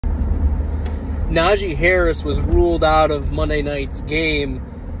Najee Harris was ruled out of Monday night's game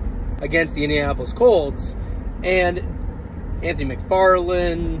against the Indianapolis Colts, and Anthony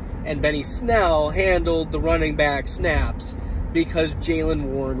McFarland and Benny Snell handled the running back snaps because Jaylen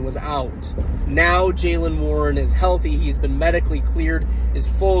Warren was out. Now Jaylen Warren is healthy. He's been medically cleared, is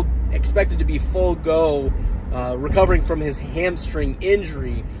expected to be full go, recovering from his hamstring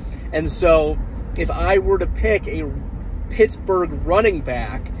injury. And so if I were to pick a Pittsburgh running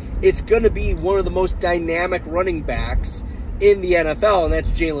back, it's going to be one of the most dynamic running backs in the NFL, and that's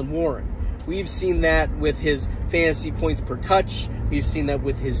Jaylen Warren. We've seen that with his fantasy points per touch. We've seen that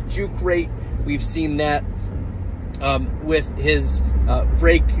with his juke rate. We've seen that with his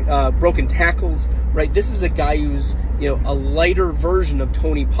broken tackles. Right, this is a guy who's a lighter version of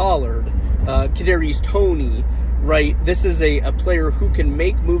Tony Pollard, Kadarius Toney. Right, this is a player who can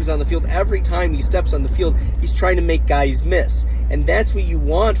make moves on the field. Every time he steps on the field, he's trying to make guys miss. And that's what you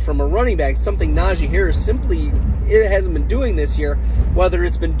want from a running back, something Najee Harris simply hasn't been doing this year, whether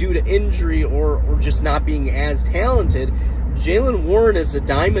it's been due to injury or just not being as talented. Jaylen Warren is a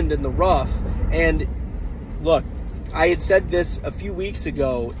diamond in the rough. And look, I had said this a few weeks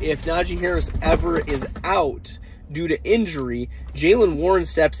ago, if Najee Harris ever is out due to injury, Jaylen Warren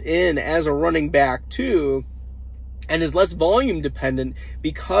steps in as a running back too, and is less volume dependent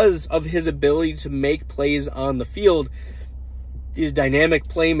because of his ability to make plays on the field. He's a dynamic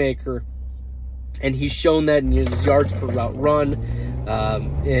playmaker, and he's shown that in his yards per route run,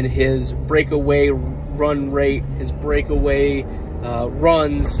 in his breakaway run rate, his breakaway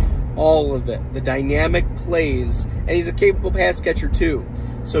runs, all of it. The dynamic plays, and he's a capable pass catcher too.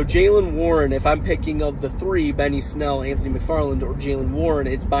 So Jaylen Warren, if I'm picking of the three, Benny Snell, Anthony McFarland, or Jaylen Warren,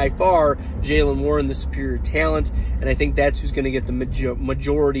 it's by far Jaylen Warren the superior talent, and I think that's who's going to get the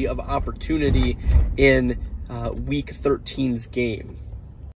majority of opportunity in Week 13's game.